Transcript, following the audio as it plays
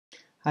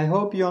I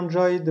hope you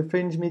enjoyed the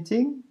Fringe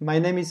meeting. My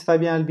name is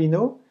Fabien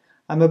Albino.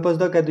 I'm a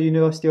postdoc at the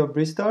University of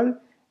Bristol,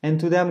 and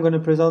today I'm going to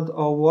present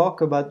our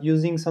work about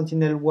using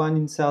Sentinel-1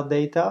 InSAR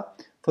data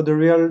for the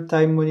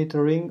real-time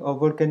monitoring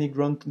of volcanic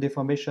ground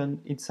deformation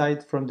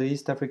insight from the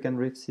East African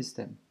Rift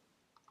system.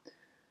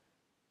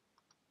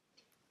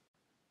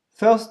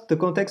 First, the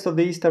context of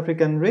the East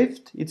African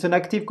Rift. It's an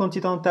active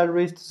continental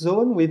rift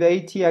zone with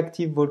 80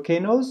 active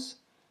volcanoes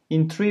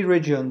in 3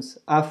 regions: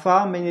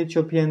 Afar, main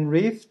Ethiopian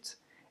Rift,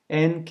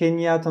 and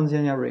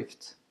Kenya-Tanzania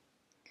Rift.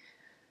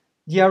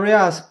 The area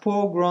has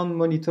poor ground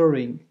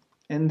monitoring,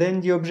 and then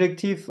the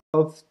objective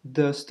of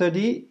the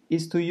study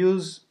is to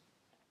use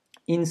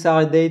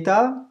InSAR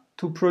data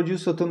to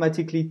produce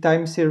automatically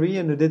time series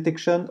and the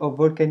detection of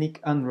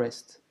volcanic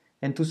unrest,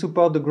 and to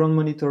support the ground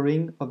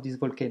monitoring of these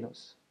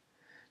volcanoes.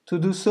 To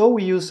do so,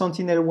 we use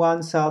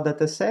Sentinel-1 SAR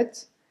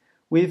dataset.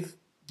 With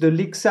the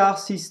LICSAR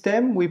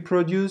system, we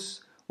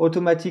produce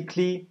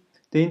automatically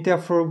the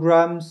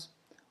interferograms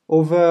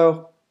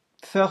over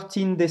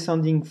 13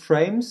 descending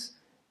frames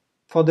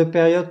for the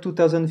period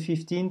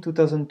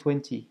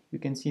 2015-2020. You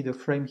can see the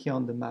frame here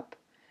on the map.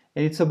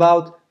 And it's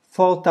about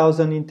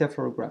 4,000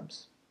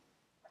 interferograms.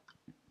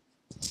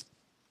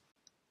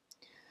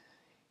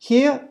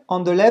 Here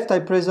on the left, I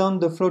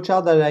present the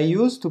flowchart that I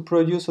use to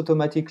produce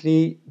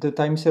automatically the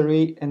time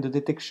series and the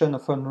detection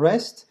of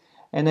unrest.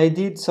 And I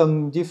did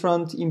some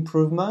different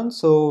improvements.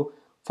 So,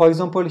 for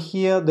example,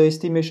 here, the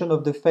estimation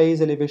of the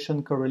phase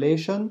elevation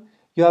correlation.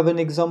 You have an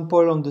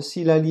example on the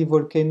Silali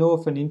volcano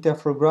of an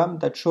interferogram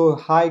that shows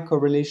a high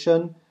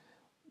correlation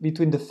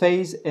between the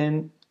phase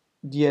and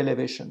the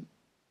elevation.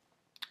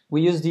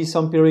 We use this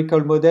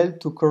empirical model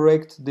to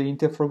correct the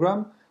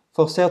interferogram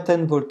for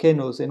certain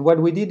volcanoes. And what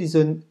we did is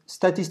a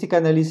statistic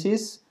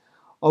analysis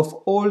of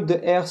all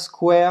the R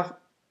square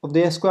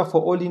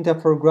for all the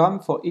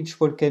interferogram for each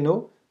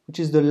volcano, which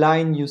is the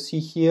line you see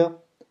here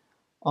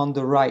on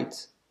the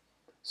right.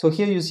 So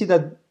here you see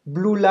that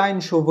blue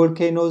line show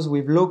volcanoes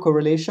with low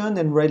correlation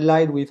and red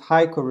line with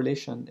high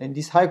correlation. And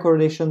these high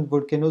correlation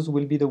volcanoes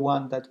will be the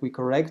one that we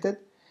corrected.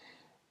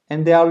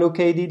 And they are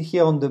located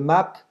here on the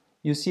map.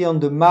 You see on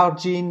the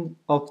margin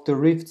of the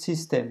rift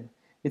system.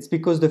 It's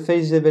because the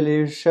phase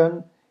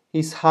elevation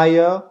is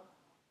higher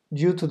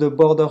due to the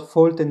border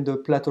fault and the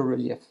plateau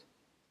relief.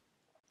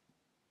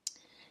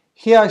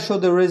 Here I show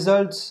the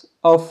results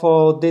of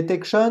our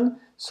detection.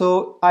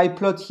 So I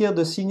plot here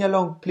the signal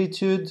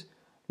amplitude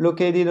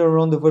located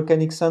around the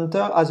volcanic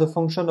center as a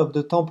function of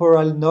the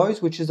temporal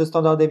noise, which is the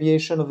standard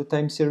deviation of the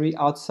time series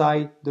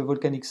outside the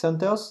volcanic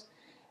centers.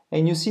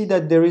 And you see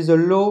that there is a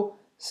low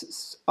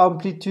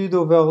amplitude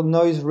over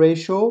noise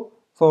ratio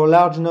for a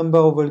large number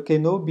of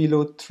volcanoes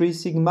below 3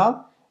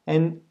 sigma,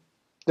 and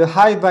the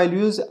high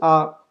values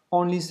are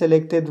only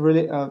selected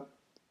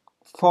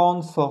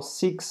found for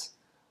 6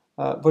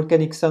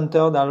 volcanic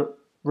centers that are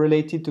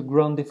related to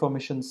ground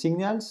deformation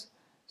signals.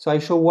 So I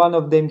show one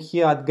of them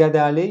here at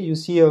Gadale. You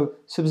see a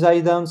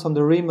subsidence on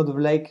the rim of the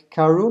Lake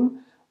Karun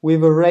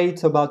with a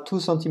rate about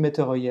 2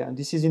 centimeters a year. And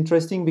this is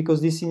interesting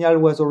because this signal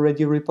was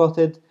already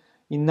reported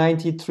in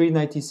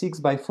 93-96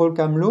 by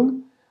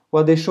Volcamlung,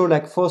 where they show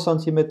like 4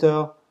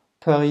 centimeters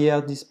per year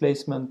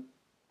displacement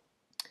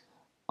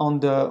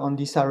on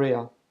this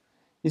area.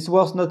 It's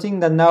worth noting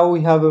that now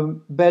we have a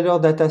better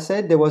data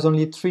set. There was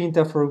only 3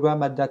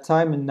 interferograms at that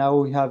time, and now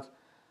we have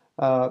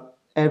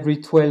every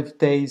 12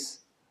 days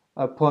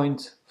a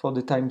point for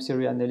the time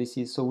series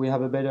analysis, so we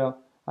have a better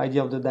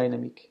idea of the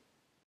dynamic.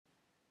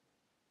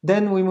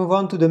 Then we move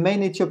on to the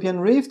main Ethiopian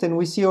rift, and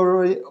we see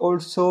already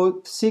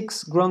also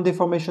 6 ground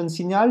deformation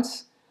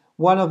signals.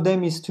 One of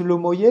them is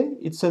Tulumoye.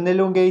 It's an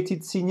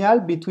elongated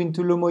signal between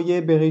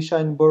Tulumoye, Berisha,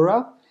 and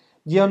Bora.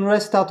 The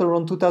unrest started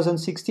around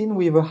 2016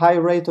 with a high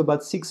rate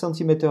about 6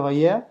 centimeters a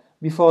year,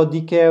 before a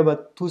decay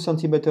about 2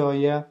 centimeters a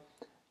year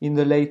in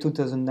the late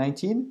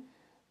 2019.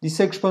 This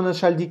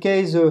exponential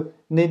decay is an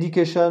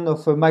indication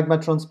of a magma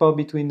transport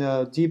between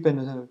a deep and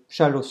a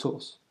shallow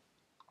source.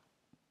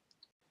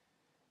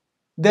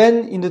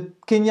 Then in the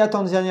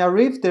Kenya-Tanzania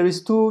rift, there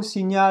is 2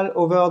 signals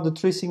over the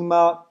 3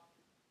 sigma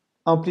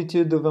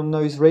amplitude over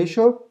noise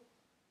ratio.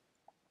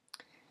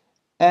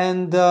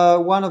 And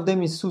one of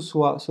them is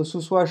Suswa. So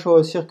Suswa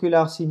shows a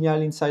circular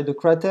signal inside the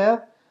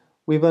crater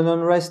with an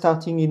unrest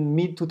starting in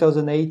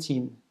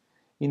mid-2018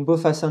 in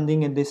both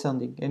ascending and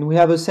descending. And we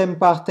have the same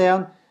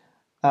pattern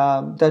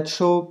that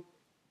show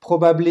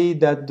probably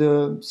that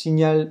the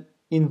signal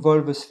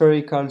involves a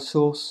spherical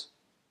source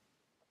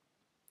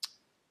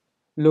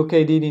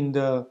located in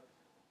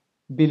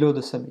below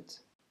the summit.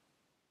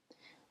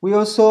 We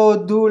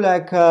also do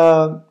like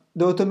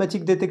the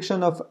automatic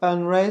detection of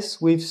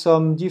unrest with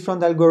some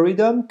different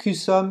algorithms,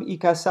 QSUM,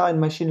 ICASAR, and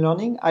machine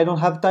learning. I don't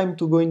have time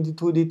to go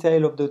into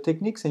detail of the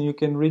techniques, and you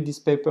can read this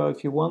paper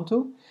if you want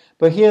to.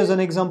 But here's an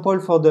example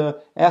for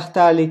the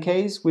Erta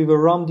case with a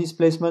ramp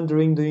displacement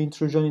during the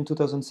intrusion in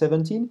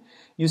 2017.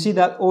 You see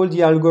that all the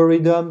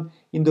algorithms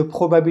in the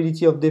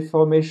probability of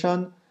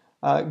deformation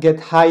get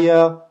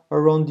higher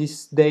around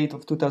this date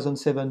of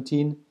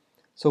 2017.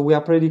 So we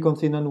are pretty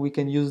confident we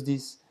can use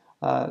these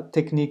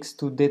techniques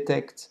to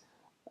detect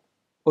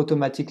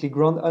automatically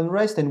ground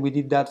unrest, and we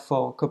did that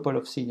for a couple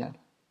of signals.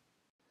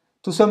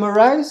 To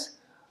summarize,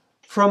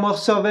 from our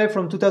survey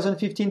from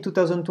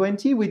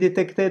 2015-2020, we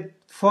detected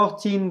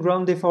 14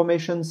 ground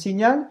deformation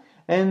signals,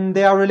 and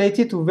they are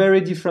related to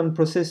very different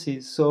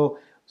processes. So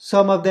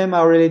some of them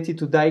are related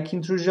to dike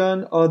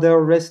intrusion,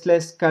 other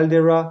restless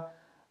caldera,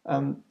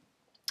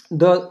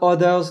 the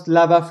others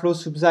lava flow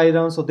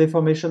subsidence or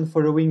deformation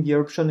following the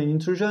eruption and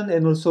intrusion,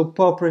 and also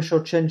pore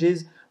pressure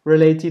changes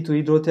related to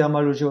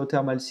hydrothermal or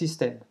geothermal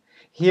system.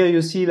 Here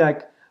you see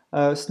like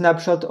a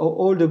snapshot of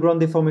all the ground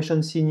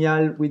deformation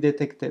signal we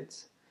detected.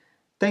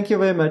 Thank you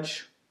very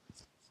much.